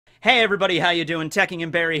Hey everybody, how you doing? Tekking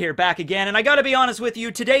and Barry here, back again, and I gotta be honest with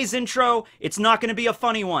you, today's intro, it's not gonna be a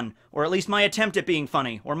funny one, or at least my attempt at being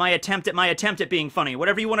funny, or my attempt at being funny,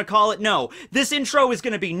 whatever you want to call it. No, this intro is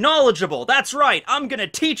gonna be knowledgeable. That's right, I'm gonna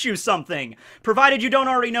teach you something, provided you don't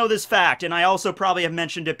already know this fact. And I also probably have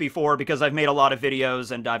mentioned it before because I've made a lot of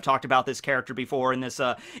videos and I've talked about this character before in this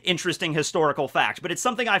interesting historical fact, but it's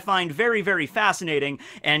something I find very, very fascinating,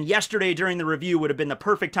 and yesterday during the review would have been the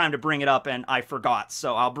perfect time to bring it up, and I forgot,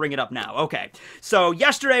 so I'll bring it up now. Okay, so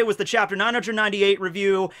yesterday was the chapter 998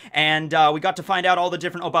 review, and we got to find out all the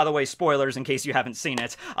different, oh, by the way, spoilers in case you haven't seen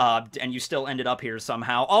it, and you still ended up here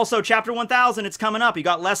somehow. Also, chapter 1000, it's coming up. You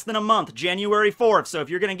got less than a month, January 4th, so if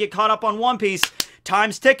you're gonna get caught up on One Piece,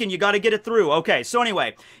 time's ticking, you gotta get it through. Okay, so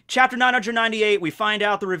anyway, chapter 998, we find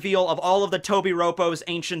out the reveal of all of the Tobiropo's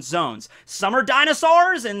ancient zones. Some are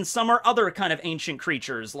dinosaurs, and some are other kind of ancient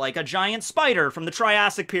creatures, like a giant spider from the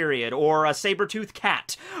Triassic period, or a saber-toothed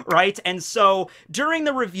cat, right? And so, during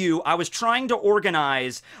the review, I was trying to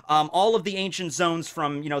organize all of the ancient zones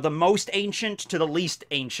from, you know, the most ancient to the least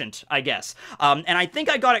ancient, I guess. And I think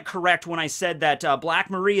I got it correct when I said that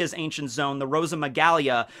Black Maria's ancient zone, the Rosa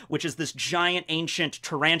Magalia, which is this giant ancient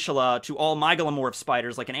tarantula to all mygalomorph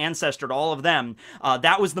spiders, like an ancestor to all of them,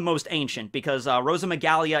 that was the most ancient, because Rosa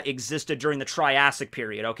Magalia existed during the Triassic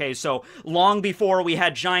period, okay? So, long before we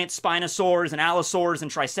had giant spinosaurs and allosaurs and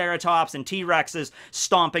triceratops and T-Rexes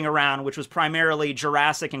stomping around, which was primarily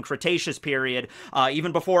Jurassic and Cretaceous period.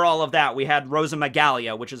 Even before all of that, we had Rosa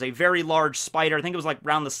Magalia, which is a very large spider. I think it was like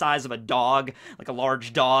around the size of a dog, like a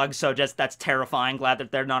large dog, so just, that's terrifying. Glad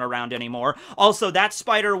that they're not around anymore. Also, that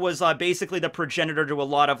spider was basically the progenitor to a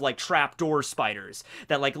lot of, like, trapdoor spiders,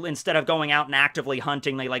 that, like, instead of going out and actively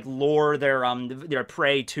hunting, they, like, lure their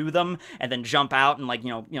prey to them, and then jump out and, like,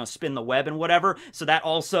 you know, spin the web and whatever. So that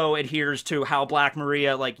also adheres to how Black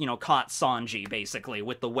Maria, like, you know, caught Sanji, basically,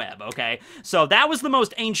 with the web, okay? So that was the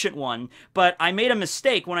most ancient one, but I made a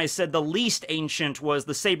mistake when I said the least ancient was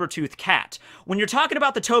the saber-toothed cat. When you're talking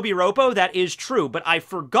about the Tobiropo, that is true, but I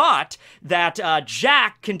forgot that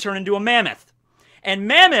Jack can turn into a mammoth. And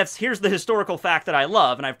mammoths, here's the historical fact that I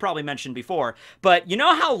love, and I've probably mentioned before, but you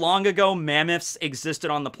know how long ago mammoths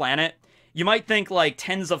existed on the planet? You might think, like,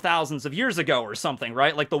 tens of thousands of years ago or something,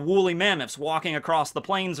 right? Like the woolly mammoths walking across the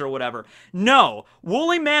plains or whatever. No,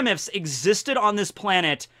 woolly mammoths existed on this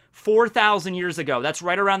planet 4,000 years ago. That's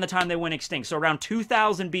right around the time they went extinct, so around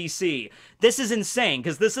 2000 BC. This is insane,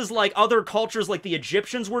 because this is like other cultures, like the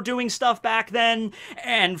Egyptians were doing stuff back then,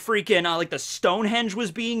 and freaking, like, the Stonehenge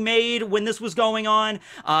was being made when this was going on.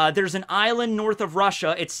 There's an island north of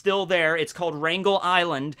Russia, it's still there, it's called Wrangel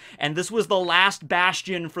Island, and this was the last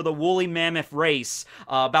bastion for the woolly mammoth race,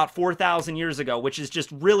 about 4,000 years ago, which is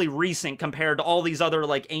just really recent compared to all these other,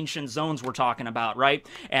 like, ancient zones we're talking about, right?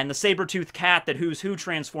 And the saber-toothed cat that Who's Who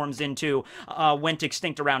transforms into went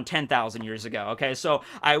extinct around 10,000 years ago, okay? So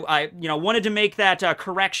I you know, wanted to make that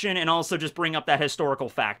correction and also just bring up that historical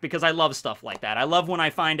fact, because I love stuff like that. I love when I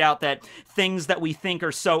find out that things that we think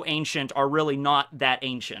are so ancient are really not that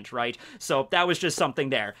ancient, right? So that was just something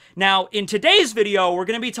there. Now, in today's video, we're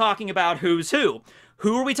going to be talking about Who's Who.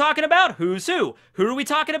 Who are we talking about? Who's Who? Who are we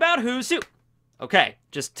talking about? Who's Who? Okay,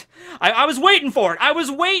 just, I was waiting for it. I was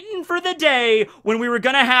waiting for the day when we were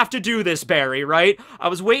gonna have to do this, Barry, right? I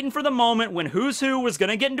was waiting for the moment when Who's Who was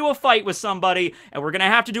gonna get into a fight with somebody, and we're gonna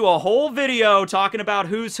have to do a whole video talking about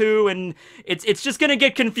Who's Who, and it's just gonna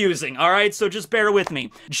get confusing, alright? So just bear with me.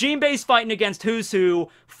 Jinbe's fighting against Who's Who,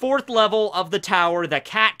 4th level of the tower, the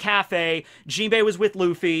Cat Cafe. Jinbe was with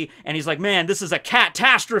Luffy, and he's like, man, this is a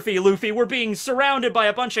catastrophe, Luffy. We're being surrounded by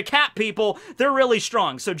a bunch of cat people. They're really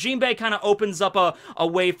strong. So Jinbe kind of opens up a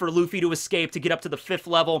way for Luffy to escape to get up to the 5th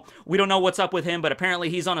level. We don't know what's up with him, but apparently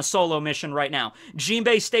he's on a solo mission right now.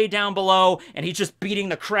 Jinbe stayed down below, and he's just beating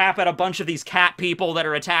the crap out of a bunch of these cat people that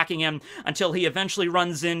are attacking him until he eventually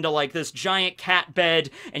runs into, like, this giant cat bed,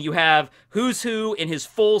 and you have Who's Who in his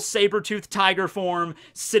full saber-toothed tiger form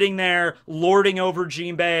sitting there lording over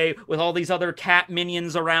Jinbe with all these other cat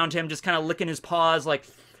minions around him, just kind of licking his paws like,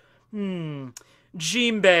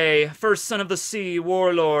 Jinbe, first son of the sea,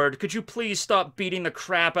 Warlord, could you please stop beating the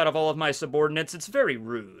crap out of all of my subordinates? It's very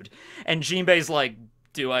rude. And Jinbe's like,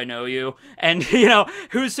 do I know you? And, you know,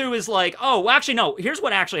 Who's Who is like, oh, well, actually, no, here's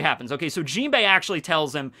what actually happens. Okay, so Jinbe actually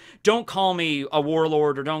tells him, don't call me a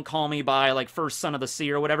warlord, or don't call me by, like, first son of the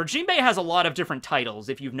sea or whatever. Jinbe has a lot of different titles,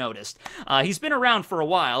 if you've noticed. He's been around for a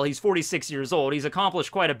while. He's 46 years old. He's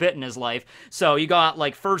accomplished quite a bit in his life. So you got,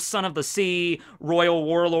 like, first son of the sea, royal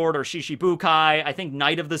warlord, or Shishibukai. I think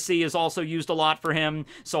Knight of the Sea is also used a lot for him.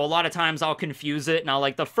 So a lot of times I'll confuse it, and I'll,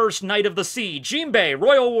 like, the first Knight of the Sea, Jinbe,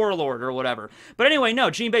 royal warlord, or whatever. But anyway, no. no,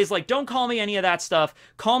 Jinbei's like, don't call me any of that stuff.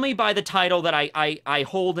 Call me by the title that I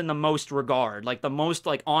hold in the most regard. Like, the most,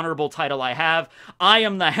 like, honorable title I have. I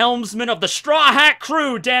am the helmsman of the Straw Hat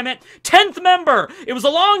Crew, damn it. 10th member! It was a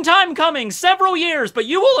long time coming, several years, but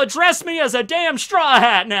you will address me as a damn Straw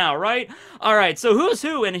Hat now, right? Alright, so who's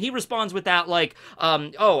who? And he responds with that, like,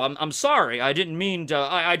 oh, I'm sorry, I didn't mean to,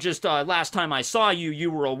 I just, last time I saw you, you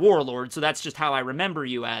were a warlord, so that's just how I remember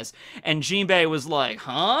you as. And Jinbe was like,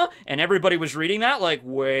 huh? And everybody was reading that, like,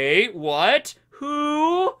 wait, what?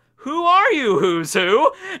 Who? Who are you, who's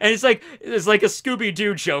who? And it's like a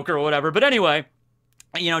Scooby-Doo joke or whatever, but anyway,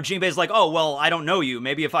 you know, Jinbei's like, oh, well, I don't know you.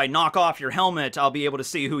 Maybe if I knock off your helmet, I'll be able to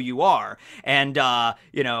see who you are. And,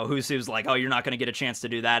 you know, Who's Who's like, oh, you're not going to get a chance to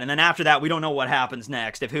do that. And then after that, we don't know what happens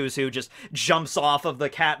next. If Who's Who just jumps off of the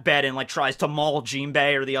cat bed and, like, tries to maul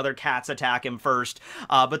Jinbei, or the other cats attack him first.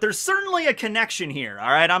 But there's certainly a connection here,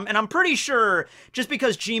 all right? And I'm pretty sure just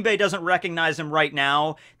because Jinbei doesn't recognize him right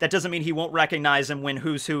now, that doesn't mean he won't recognize him when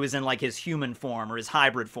Who's Who is in, like, his human form or his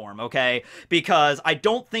hybrid form, okay? Because I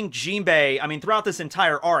don't think Jinbei, I mean, throughout this entire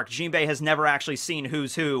arc, Jinbei has never actually seen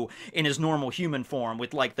Who's Who in his normal human form,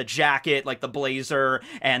 with, like, the jacket, like the blazer,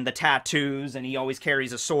 and the tattoos, and he always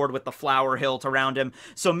carries a sword with the flower hilt around him.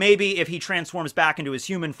 So maybe if he transforms back into his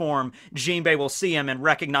human form, Jinbei will see him and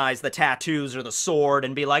recognize the tattoos or the sword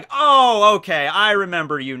and be like, oh, okay, I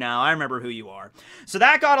remember you now. I remember who you are. So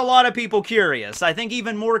that got a lot of people curious. I think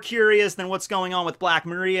even more curious than what's going on with Black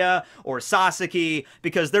Maria or Sasaki,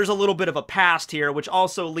 because there's a little bit of a past here, which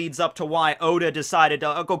also leads up to why Oda decided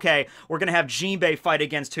to, okay, we're gonna have Jinbei fight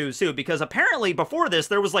against Who's Who, because apparently before this,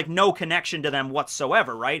 there was, like, no connection to them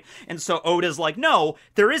whatsoever, right? And so Oda's like, no,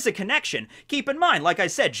 there is a connection. Keep in mind, like I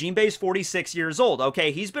said, Jinbei's 46 years old,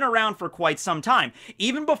 okay? He's been around for quite some time.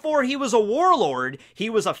 Even before he was a warlord, he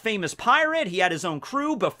was a famous pirate, he had his own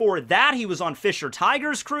crew. Before that, he was on Fisher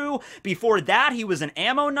Tiger's crew. Before that, he was an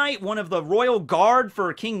ammo knight, one of the royal guard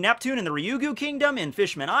for King Neptune in the Ryugu Kingdom in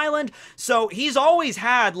Fishman Island. So he's always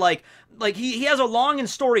had, like he has a long and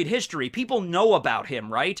storied history. People know about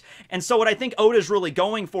him, right? And so what I think Oda's really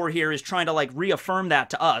going for here is trying to, like, reaffirm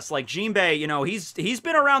that to us. Like, Jinbei, you know, he's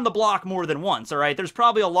been around the block more than once, all right? There's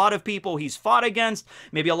probably a lot of people he's fought against,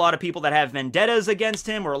 maybe a lot of people that have vendettas against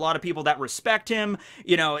him, or a lot of people that respect him.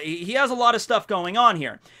 You know, he has a lot of stuff going on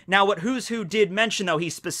here. Now, what Who's Who did mention, though,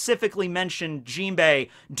 he specifically mentioned Jinbei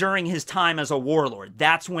during his time as a warlord.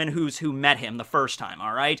 That's when Who's Who met him the first time,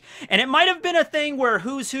 all right? And it might have been a thing where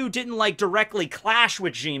Who's Who didn't, like, directly clash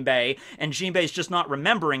with Jinbei, and Jinbei's just not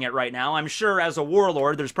remembering it right now. I'm sure as a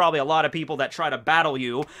warlord, there's probably a lot of people that try to battle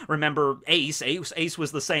you. Remember Ace? Ace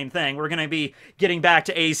was the same thing. We're going to be getting back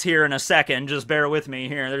to Ace here in a second. Just bear with me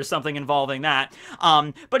here. There's something involving that.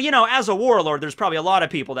 But, you know, as a warlord, there's probably a lot of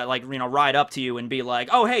people that, like, you know, ride up to you and be like,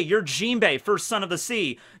 oh, hey, you're Jinbei, first son of the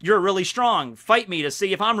sea. You're really strong. Fight me to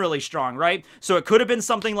see if I'm really strong, right? So it could have been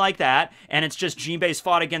something like that, and it's just Jinbei's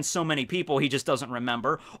fought against so many people, he just doesn't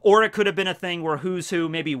remember. Or it could have been a thing where Who's Who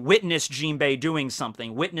maybe witnessed Jinbei doing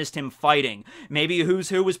something, witnessed him fighting. Maybe Who's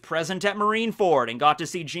Who was present at Marineford and got to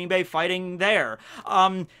see Jinbei fighting there.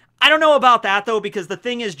 I don't know about that, though, because the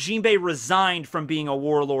thing is, Jinbei resigned from being a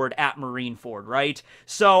warlord at Marineford, right?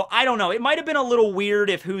 So, I don't know. It might have been a little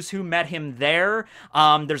weird if Who's Who met him there.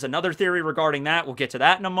 There's another theory regarding that. We'll get to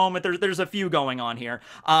that in a moment. There's a few going on here.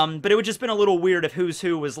 But it would just been a little weird if Who's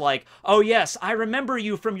Who was like, oh, yes, I remember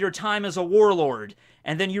you from your time as a warlord.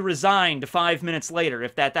 And then you resigned 5 minutes later,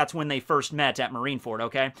 if that's when they first met at Marineford,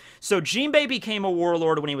 okay? So Jinbei became a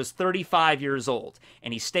warlord when he was 35 years old,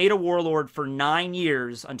 and he stayed a warlord for 9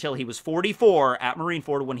 years until he was 44 at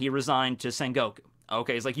Marineford when he resigned to Sengoku.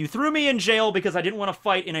 Okay, he's like, you threw me in jail because I didn't want to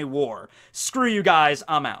fight in a war. Screw you guys,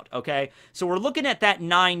 I'm out, okay? So we're looking at that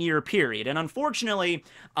 9-year period, and unfortunately,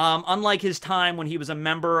 unlike his time when he was a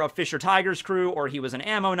member of Fisher Tiger's crew or he was an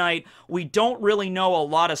ammo knight, we don't really know a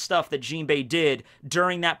lot of stuff that Jinbei did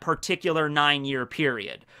during that particular 9-year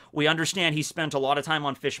period. We understand he spent a lot of time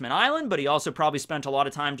on Fishman Island, but he also probably spent a lot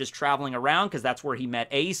of time just traveling around because that's where he met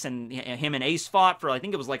Ace, and him and Ace fought for, I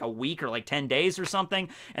think it was like a week or like 10 days or something,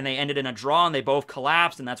 and they ended in a draw, and they both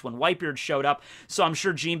collapsed, and that's when Whitebeard showed up. So I'm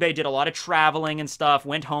sure Jinbei did a lot of traveling and stuff,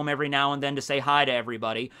 went home every now and then to say hi to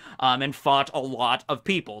everybody, and fought a lot of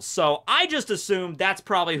people. So I just assumed that's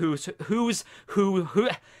probably who's who.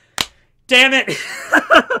 Damn it!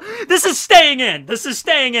 This is staying in. This is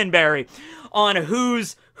staying in, Barry. On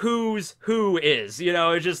who's who is, you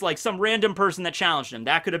know, it's just like some random person that challenged him.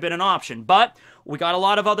 That could have been an option, but we got a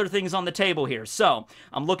lot of other things on the table here. So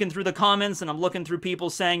I'm looking through the comments and I'm looking through people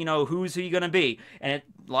saying, you know, who's he gonna be? And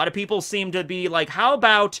a lot of people seem to be like, how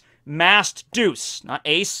about Masked Deuce? Not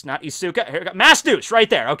Ace, not Isuka. Here we go. Masked Deuce, right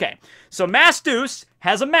there. Okay. So Masked Deuce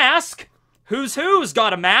has a mask. Who's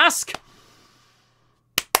got a mask?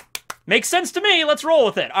 Makes sense to me. Let's roll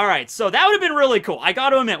with it. All right, so that would have been really cool. I got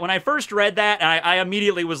to admit, when I first read that, I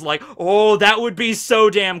immediately was like, oh, that would be so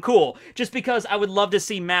damn cool. Just because I would love to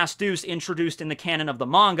see Mass Deuce introduced in the canon of the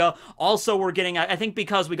manga. Also, we're getting, I think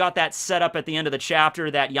because we got that set up at the end of the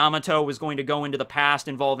chapter that Yamato was going to go into the past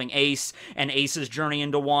involving Ace and Ace's journey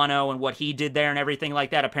into Wano and what he did there and everything like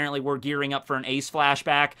that. Apparently, we're gearing up for an Ace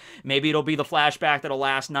flashback. Maybe it'll be the flashback that'll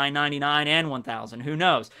last 999 and 1000. Who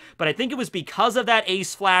knows? But I think it was because of that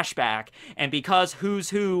Ace flashback and because Who's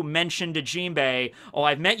Who mentioned to Jinbe, oh,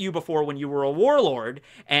 I've met you before when you were a warlord,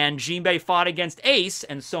 and Jinbe fought against Ace,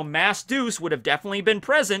 and so Mass Deuce would have definitely been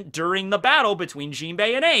present during the battle between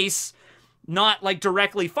Jinbe and Ace, not like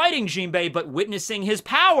directly fighting Jinbe, but witnessing his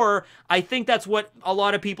power. I think that's what a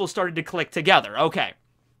lot of people started to click together. Okay,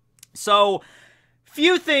 so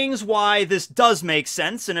few things why this does make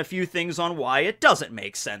sense, and a few things on why it doesn't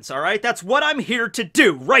make sense, alright? That's what I'm here to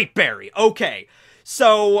do, right, Barry? Okay,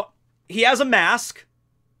 so he has a mask.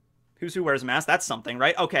 Who's Who wears a mask? That's something,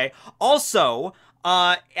 right? Okay. Also,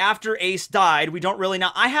 after Ace died, we don't really know.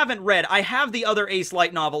 I have the other Ace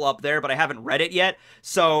light novel up there, but I haven't read it yet.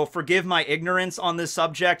 So forgive my ignorance on this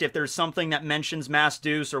subject if there's something that mentions Mass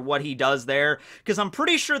Deuce or what he does there. Because I'm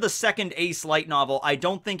pretty sure the second Ace light novel, I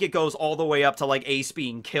don't think it goes all the way up to like Ace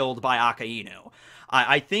being killed by Akainu.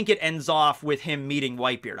 I think it ends off with him meeting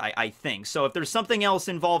Whitebeard, I think. So if there's something else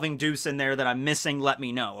involving Deuce in there that I'm missing, let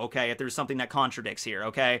me know, okay? If there's something that contradicts here,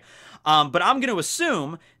 okay? But I'm going to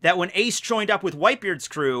assume that when Ace joined up with Whitebeard's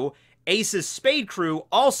crew, Ace's Spade crew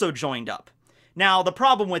also joined up. Now, the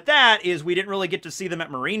problem with that is we didn't really get to see them at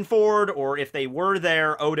Marineford, or if they were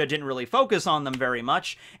there, Oda didn't really focus on them very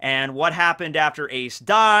much. And what happened after Ace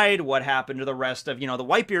died? What happened to the rest of, the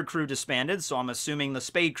Whitebeard crew disbanded, so I'm assuming the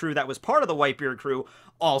Spade crew that was part of the Whitebeard crew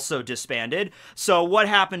also disbanded. So what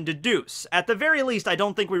happened to Deuce? At the very least, I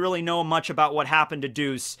don't think we really know much about what happened to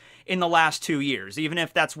Deuce in the last 2 years. Even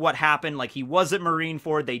if that's what happened, like he was at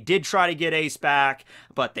Marineford, they did try to get Ace back,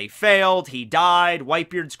 but they failed, he died,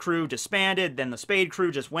 Whitebeard's crew disbanded, then the Spade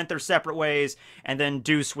crew just went their separate ways, and then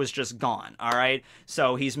Deuce was just gone, alright?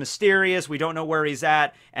 So he's mysterious, we don't know where he's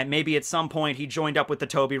at, and maybe at some point he joined up with the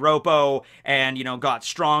Tobi Roppo, and, got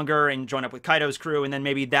stronger, and joined up with Kaido's crew, and then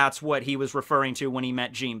maybe that's what he was referring to when he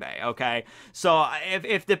met Jinbe, okay? So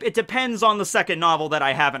it depends on the second novel that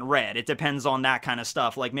I haven't read. It depends on that kind of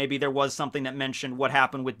stuff. Like maybe there was something that mentioned what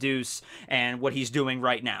happened with Deuce and what he's doing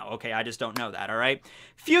right now. Okay, I just don't know that, all right?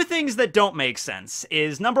 Few things that don't make sense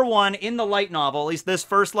is, number one, in the light novel, at least this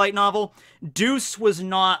first light novel, Deuce was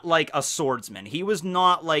not like a swordsman. He was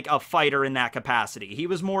not like a fighter in that capacity. He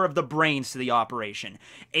was more of the brains to the operation.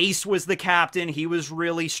 Ace was the captain. He was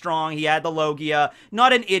really strong. He had the Logia.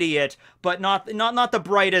 Not an idiot, but not the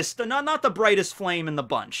brightest flame in the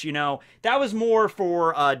bunch, That was more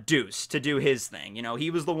for Deuce to do his thing,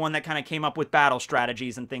 He was the one that kind of came up with battle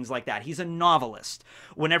strategies and things like that. He's a novelist.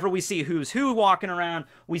 Whenever we see Who's Who walking around,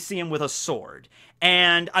 we see him with a sword.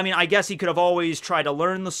 And, I mean, I guess he could have always tried to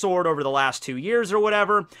learn the sword over the last 2 years or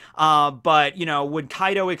whatever, but, would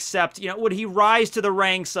Kaido accept, would he rise to the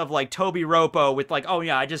ranks of, like, Tobi Roppo with, like, oh,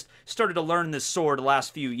 yeah, I just started to learn this sword the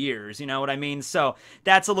last few years, you know what I mean? So,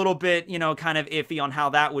 that's a little bit, kind of iffy on how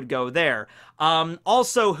that would go there.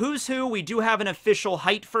 Also, Who's Who, we do have an official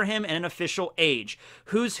height for him and an official age.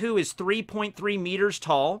 Who's Who is 3.3 meters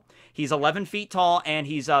tall, he's 11 feet tall, and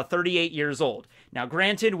he's 38 years old. Now,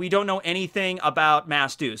 granted, we don't know anything about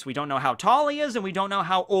Mass Deuce. We don't know how tall he is, and we don't know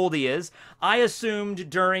how old he is. I assumed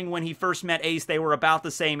during when he first met Ace, they were about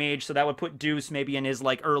the same age, so that would put Deuce maybe in his,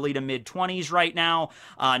 like, early to mid-20s right now.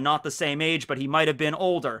 Not the same age, but he might have been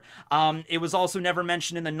older. It was also never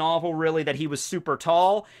mentioned in the novel, really, that he was super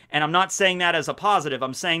tall, and I'm not saying that as a positive.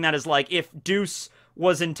 I'm saying that as, like, if Deuce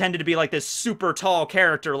was intended to be like this super tall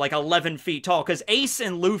character, like 11 feet tall, because Ace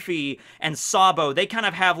and Luffy and Sabo, they kind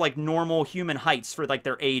of have like normal human heights for like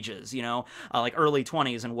their ages, like early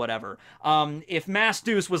 20s and whatever. If Mass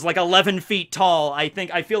Deuce was like 11 feet tall, I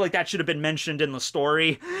feel like that should have been mentioned in the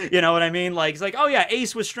story, you know what I mean? Like, it's like, oh yeah,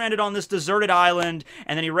 Ace was stranded on this deserted island,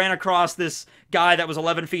 and then he ran across this guy that was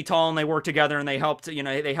 11 feet tall, and they worked together, and they helped,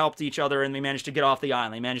 they helped each other, and they managed to get off the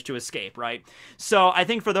island. They managed to escape, right? So I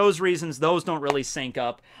think for those reasons, those don't really sync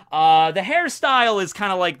up. The hairstyle is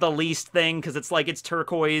kind of like the least thing, because it's like it's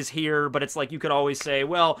turquoise here, but it's like you could always say,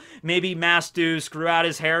 well, maybe Mass Deuce grew out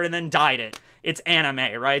his hair and then dyed it. It's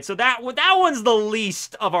anime, right? So that one's the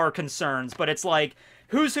least of our concerns, but it's like,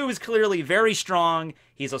 Who's Who is clearly very strong,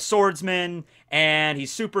 he's a swordsman, and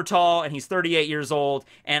he's super tall, and he's 38 years old,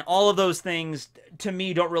 and all of those things, to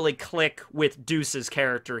me, don't really click with Deuce's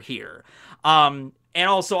character here. And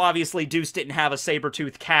also, obviously, Deuce didn't have a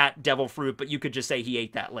saber-toothed cat devil fruit, but you could just say he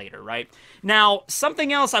ate that later, right? Now,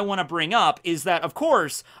 something else I want to bring up is that, of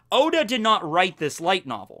course, Oda did not write this light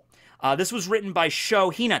novel. This was written by Sho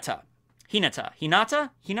Hinata. Hinata?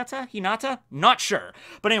 Not sure.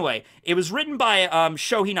 But anyway, it was written by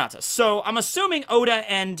Sho Hinata. So I'm assuming Oda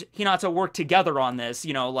and Hinata worked together on this,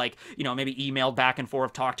 maybe emailed back and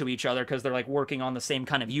forth, talked to each other because they're like working on the same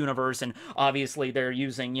kind of universe, and obviously they're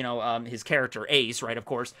using, his character Ace, right, of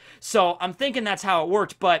course. So I'm thinking that's how it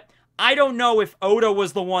worked, but I don't know if Oda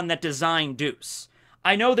was the one that designed Deuce.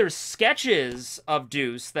 I know there's sketches of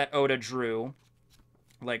Deuce that Oda drew,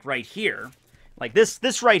 like right here. Like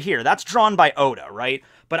this right here, that's drawn by Oda, right?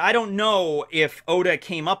 But I don't know if Oda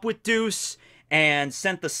came up with Deuce and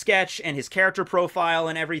sent the sketch and his character profile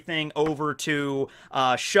and everything over to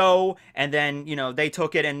Sho, and then, they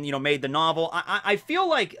took it and, made the novel. I feel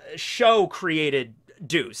like Sho created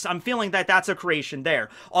Deuce. I'm feeling that that's a creation there.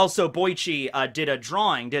 Also, Boichi did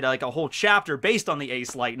a whole chapter based on the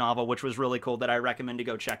Ace light novel, which was really cool, that I recommend to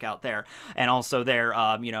go check out there. And also there,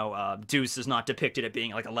 Deuce is not depicted at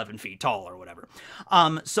being like 11 feet tall or whatever.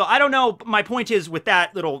 So I don't know. My point is, with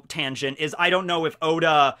that little tangent, is I don't know if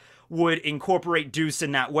Oda would incorporate Deuce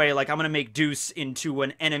in that way. Like, I'm going to make Deuce into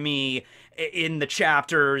an enemy in the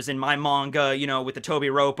chapters in my manga, with the Tobi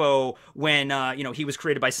Roppo, when, he was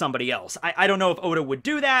created by somebody else. I don't know if Oda would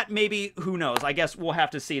do that. Maybe, who knows? I guess we'll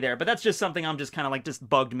have to see there. But that's just something I'm just kind of like, just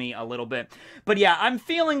bugged me a little bit. But yeah, I'm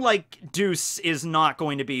feeling like Deuce is not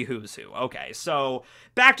going to be who's who. Okay, so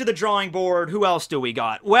back to the drawing board. Who else do we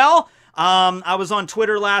got? Well, I was on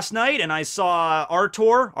Twitter last night, and I saw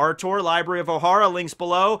Artor, Library of Ohara, links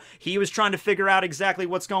below. He was trying to figure out exactly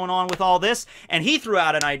what's going on with all this, and he threw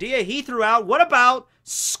out an idea. He threw out, what about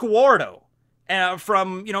Squardo?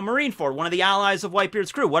 From, Marineford, one of the allies of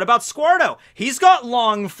Whitebeard's crew. What about Squardo? He's got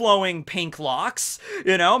long, flowing pink locks,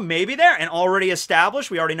 maybe there. And already established,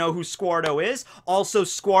 we already know who Squardo is. Also,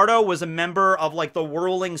 Squardo was a member of, like, the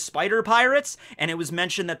Whirling Spider Pirates, and it was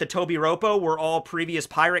mentioned that the Tobi Roppo were all previous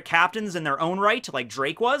pirate captains in their own right, like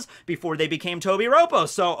Drake was, before they became Tobi Roppo.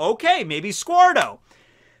 So, okay, maybe Squardo.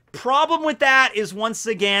 Problem with that is, once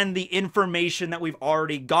again, the information that we've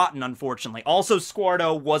already gotten, unfortunately. Also,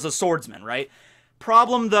 Squardo was a swordsman, right?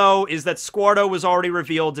 Problem, though, is that Squardo was already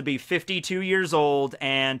revealed to be 52 years old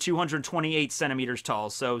and 228 centimeters tall,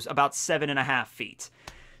 so about 7.5 feet.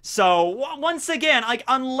 So, once again, like,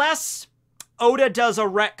 unless Oda does a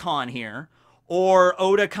retcon here, or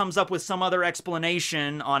Oda comes up with some other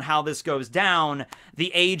explanation on how this goes down,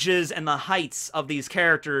 the ages and the heights of these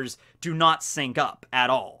characters do not sync up at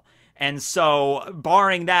all. And so,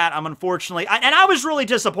 barring that, I'm unfortunately... and I was really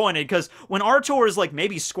disappointed, because when Artor is like,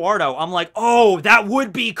 maybe Squardo, I'm like, oh, that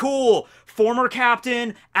would be cool! Former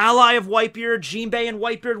captain, ally of Whitebeard, Jinbe and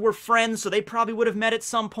Whitebeard were friends, so they probably would have met at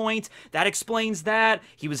some point. That explains that.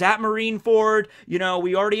 He was at Marineford.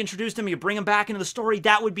 We already introduced him. You bring him back into the story.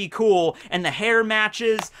 That would be cool. And the hair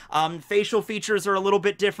matches. Facial features are a little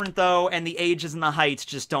bit different, though, and the ages and the heights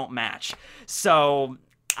just don't match. So...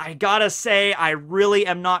 I gotta say, I really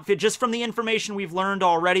am not fit, just from the information we've learned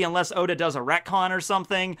already, unless Oda does a retcon or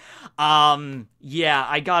something. Yeah,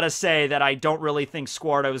 I gotta say that I don't really think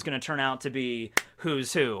Squardo is gonna turn out to be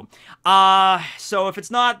who's who. So if it's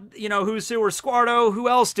not, who's who or Squardo, who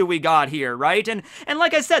else do we got here, right? And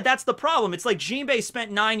like I said, that's the problem. It's like Jinbe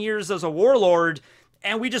spent 9 years as a warlord,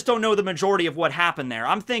 and we just don't know the majority of what happened there.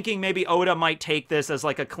 I'm thinking maybe Oda might take this as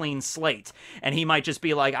like a clean slate, and he might just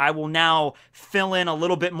be like, I will now fill in a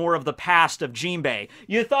little bit more of the past of Jinbe.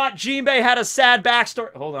 You thought Jinbe had a sad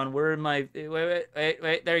backstory? Hold on, where am I?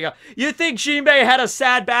 Wait, there you go. You think Jinbe had a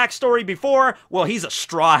sad backstory before? Well, he's a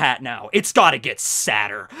straw hat now. It's gotta get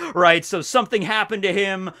sadder, right? So something happened to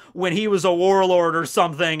him when he was a warlord or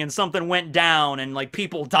something, and something went down, and like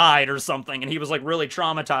people died or something, and he was like really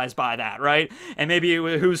traumatized by that, right? And maybe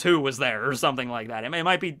who's who was there or something like that. It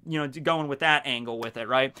might be, going with that angle with it,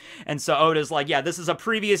 right? And so Oda's like, yeah, this is a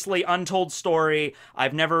previously untold story.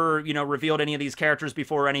 I've never, revealed any of these characters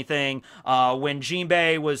before or anything. When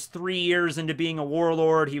Jinbe was 3 years into being a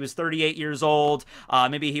warlord, he was 38 years old.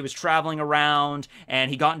 Maybe he was traveling around and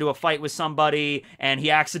he got into a fight with somebody and he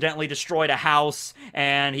accidentally destroyed a house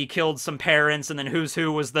and he killed some parents, and then who's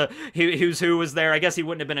who was there. I guess he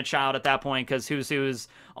wouldn't have been a child at that point, because who's who is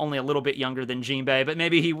only a little bit younger than Jinbe, but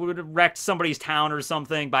maybe he would have wrecked somebody's town or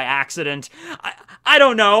something by accident. I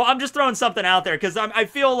don't know. I'm just throwing something out there, because I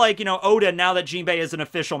feel like, Oda, now that Jinbe is an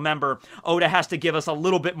official member, Oda has to give us a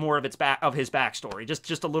little bit more of his backstory.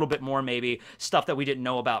 Just a little bit more, maybe, stuff that we didn't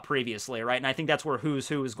know about previously, right? And I think that's where who's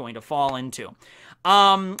who is going to fall into.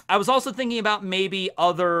 I was also thinking about maybe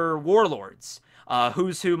other warlords.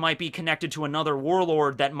 Who's Who might be connected to another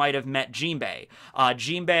warlord that might have met Jinbe.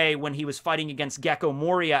 Jinbe, when he was fighting against Gecko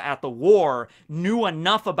Moria at the war, knew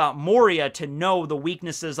enough about Moria to know the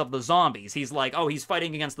weaknesses of the zombies. He's like, oh, he's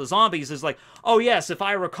fighting against the zombies. He's like, oh yes, if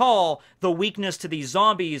I recall, the weakness to these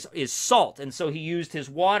zombies is salt. And so he used his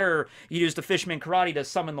water, he used the Fishman Karate to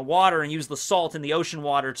summon the water and use the salt in the ocean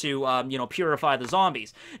water to, purify the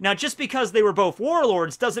zombies. Now, just because they were both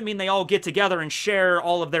warlords doesn't mean they all get together and share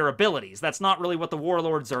all of their abilities. That's not really what the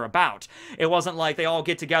warlords are about. It wasn't like they all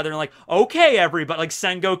get together and like, okay, everybody, like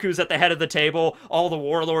Sengoku's at the head of the table, all the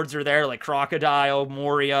warlords are there, like Crocodile,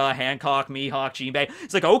 Moria, Hancock, Mihawk, Jinbe.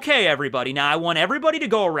 It's like, okay, everybody, now I want everybody to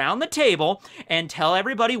go around the table and tell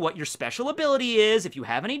everybody what your special ability is, if you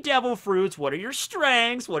have any devil fruits, what are your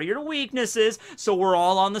strengths, what are your weaknesses, so we're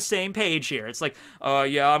all on the same page here. It's like,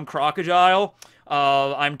 yeah, I'm Crocodile.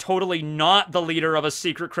 I'm totally not the leader of a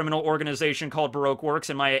secret criminal organization called Baroque Works,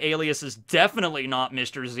 and my alias is definitely not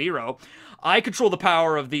Mr. Zero. I control the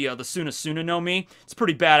power of the Sunasuna no Mi. It's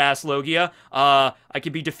pretty badass Logia. I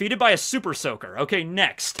can be defeated by a super soaker. Okay,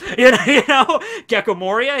 next. You know, Gecko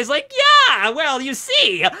Moria is like, yeah, well, you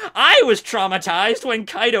see, I was traumatized when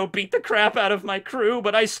Kaido beat the crap out of my crew,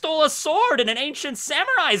 but I stole a sword and an ancient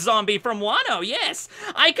samurai zombie from Wano. Yes,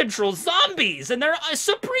 I control zombies, and they're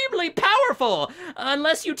supremely powerful,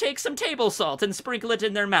 unless you take some table salt and sprinkle it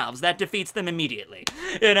in their mouths. That defeats them immediately,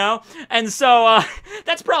 you know? And so,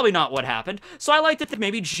 that's probably not what happened. So I like to think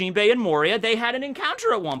maybe Jinbe and Moria, they had an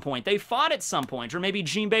encounter at one point. They fought at some point, or maybe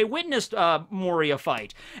Jinbe witnessed Moria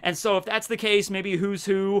fight. And so if that's the case, maybe Who's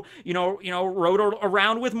Who, rode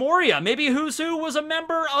around with Moria. Maybe Who's Who was a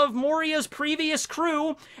member of Moria's previous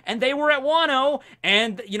crew, and they were at Wano,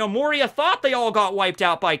 and, Moria thought they all got wiped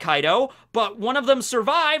out by Kaido, but one of them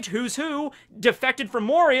survived. Who's Who defected from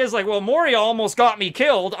Moria, is like, well, Moria almost got me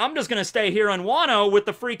killed. I'm just gonna stay here in Wano with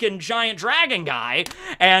the freaking giant dragon guy,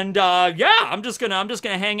 and yeah, I'm just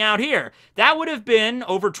gonna hang out here. That would have been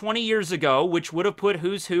over 20 years ago, which would have put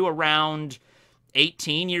Who's Who around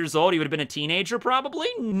 18 years old. He would have been a teenager, probably.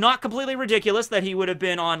 Not completely ridiculous that he would have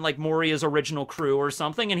been on, like, Moria's original crew or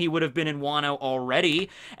something, and he would have been in Wano already.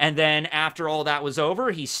 And then after all that was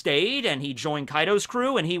over, he stayed, and he joined Kaido's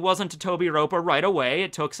crew, and he wasn't Tobi Roppa right away.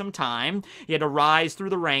 It took some time. He had to rise through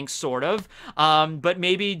the ranks, sort of. But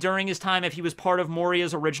maybe during his time, if he was part of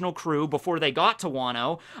Moria's original crew before they got to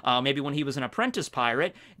Wano, maybe when he was an apprentice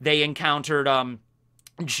pirate, they encountered,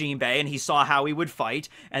 Jinbe, and he saw how he would fight,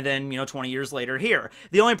 and then, 20 years later here.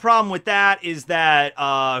 The only problem with that is that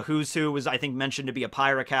Who's Who was, I think, mentioned to be a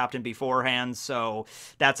pirate captain beforehand, so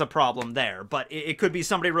that's a problem there. But it could be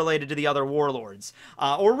somebody related to the other warlords.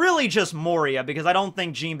 Or really just Moria, because I don't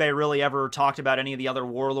think Jinbe really ever talked about any of the other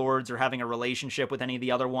warlords or having a relationship with any of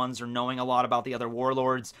the other ones or knowing a lot about the other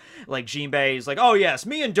warlords. Like, Jinbe is like, oh yes,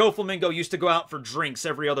 me and Doflamingo used to go out for drinks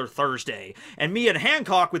every other Thursday, and me and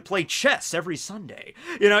Hancock would play chess every Sunday.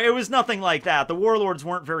 It was nothing like that. The warlords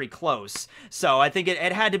weren't very close. So I think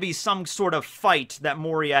it had to be some sort of fight that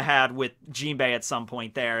Moria had with Jinbe at some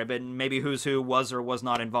point there. But maybe Who's Who was or was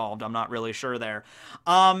not involved. I'm not really sure there.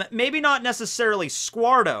 Maybe not necessarily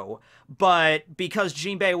Squardo, but because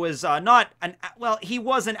Jinbe was he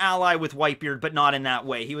was an ally with Whitebeard, but not in that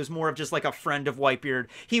way. He was more of just like a friend of Whitebeard.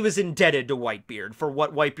 He was indebted to Whitebeard for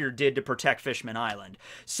what Whitebeard did to protect Fishman Island.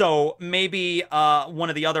 So maybe one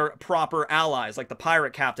of the other proper allies, like the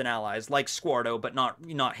pirate captain allies, like Squardo, but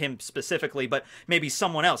not him specifically, but maybe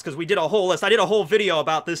someone else, because we did a whole list. I did a whole video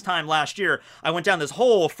about this time last year. I went down this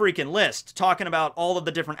whole freaking list talking about all of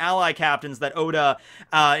the different ally captains that Oda,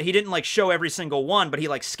 he didn't like show every single one, but he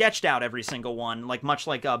like sketched out every single one, like much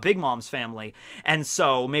like Big Mom's family. And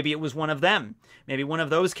so maybe it was one of them. Maybe one of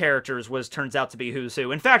those characters turns out to be Who's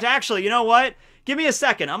Who. In fact, actually, you know what? Give me a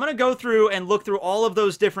second. I'm going to go through and look through all of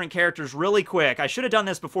those different characters really quick. I should have done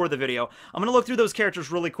this before the video. I'm going to look through those characters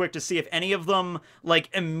really quick to see if any of them, like,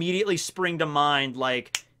 immediately spring to mind,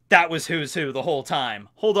 like, that was Who's Who the whole time.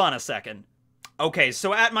 Hold on a second. Okay,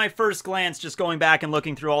 so at my first glance, just going back and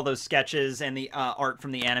looking through all those sketches and the art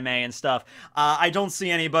from the anime and stuff, I don't see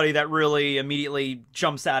anybody that really immediately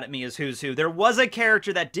jumps out at me as Who's Who. There was a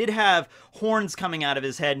character that did have horns coming out of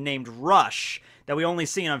his head named Rush, that we only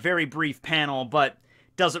see in a very brief panel, but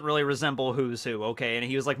doesn't really resemble Who's Who, okay? And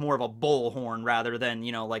he was like more of a bull horn rather than,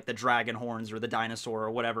 like the dragon horns or the dinosaur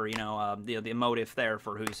or whatever, the motive there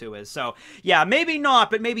for Who's Who is. So, yeah, maybe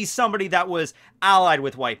not, but maybe somebody that was allied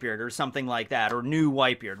with Whitebeard or something like that, or knew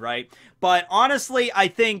Whitebeard, right? But honestly, I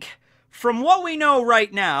think from what we know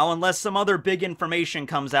right now, unless some other big information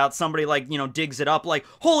comes out, somebody like, digs it up like,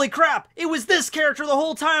 holy crap, it was this character the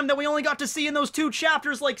whole time that we only got to see in those 2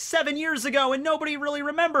 chapters like 7 years ago and nobody really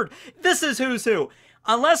remembered. This is Who's Who.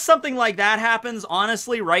 unless something like that happens,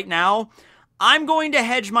 honestly, right now, I'm going to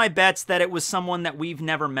hedge my bets that it was someone that we've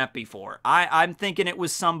never met before. I'm thinking it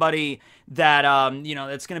was somebody that, you know,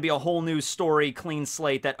 it's going to be a whole new story, clean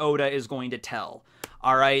slate that Oda is going to tell.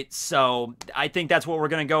 All right, so I think that's what we're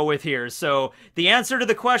going to go with here. So the answer to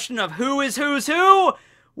the question of who is who's who,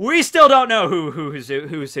 we still don't know who's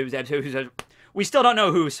we still don't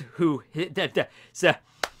know who's who.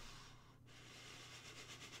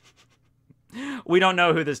 We don't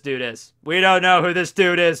know who this dude is. We don't know who this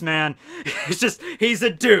dude is, man. He's a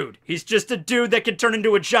dude. He's just a dude that can turn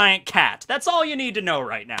into a giant cat. That's all you need to know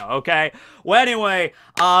right now, okay? Well, anyway,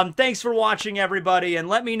 thanks for watching, everybody, and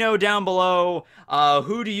let me know down below,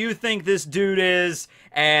 who do you think this dude is,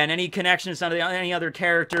 and any connections to any other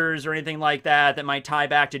characters or anything like that that might tie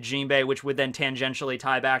back to Jinbe, which would then tangentially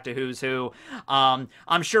tie back to who's who. I'm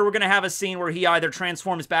sure we're going to have a scene where he either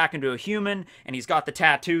transforms back into a human, and he's got the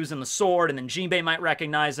tattoos and the sword, and then Jinbe might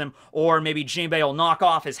recognize him, or maybe Jinbe will knock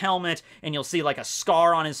off his helmet, and you'll see like a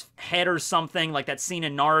scar on his head or something, like that scene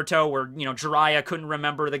in Naruto where, you know, Jiraiya couldn't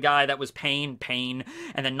remember the guy that was Pain,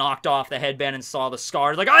 and then knocked off the headband and saw the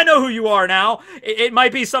scars. Like, I know who you are now! It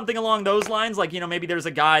might be something along those lines, like, you know, maybe there's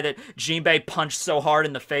a guy that Jinbe punched so hard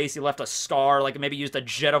in the face he left a scar, like maybe used a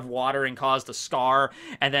jet of water and caused a scar,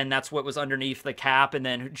 and then that's what was underneath the cap, and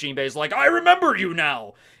then Jinbe's like, I remember you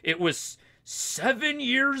now! It was 7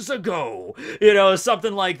 years ago, you know,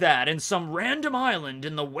 something like that, in some random island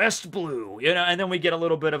in the West Blue, you know, and then we get a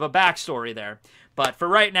little bit of a backstory there. But for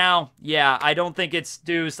right now, yeah, I don't think it's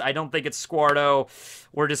Deuce, I don't think it's Squardo.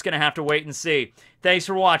 We're just gonna have to wait and see. Thanks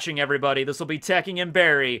for watching, everybody. This will be Tekking and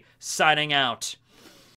Barry, signing out.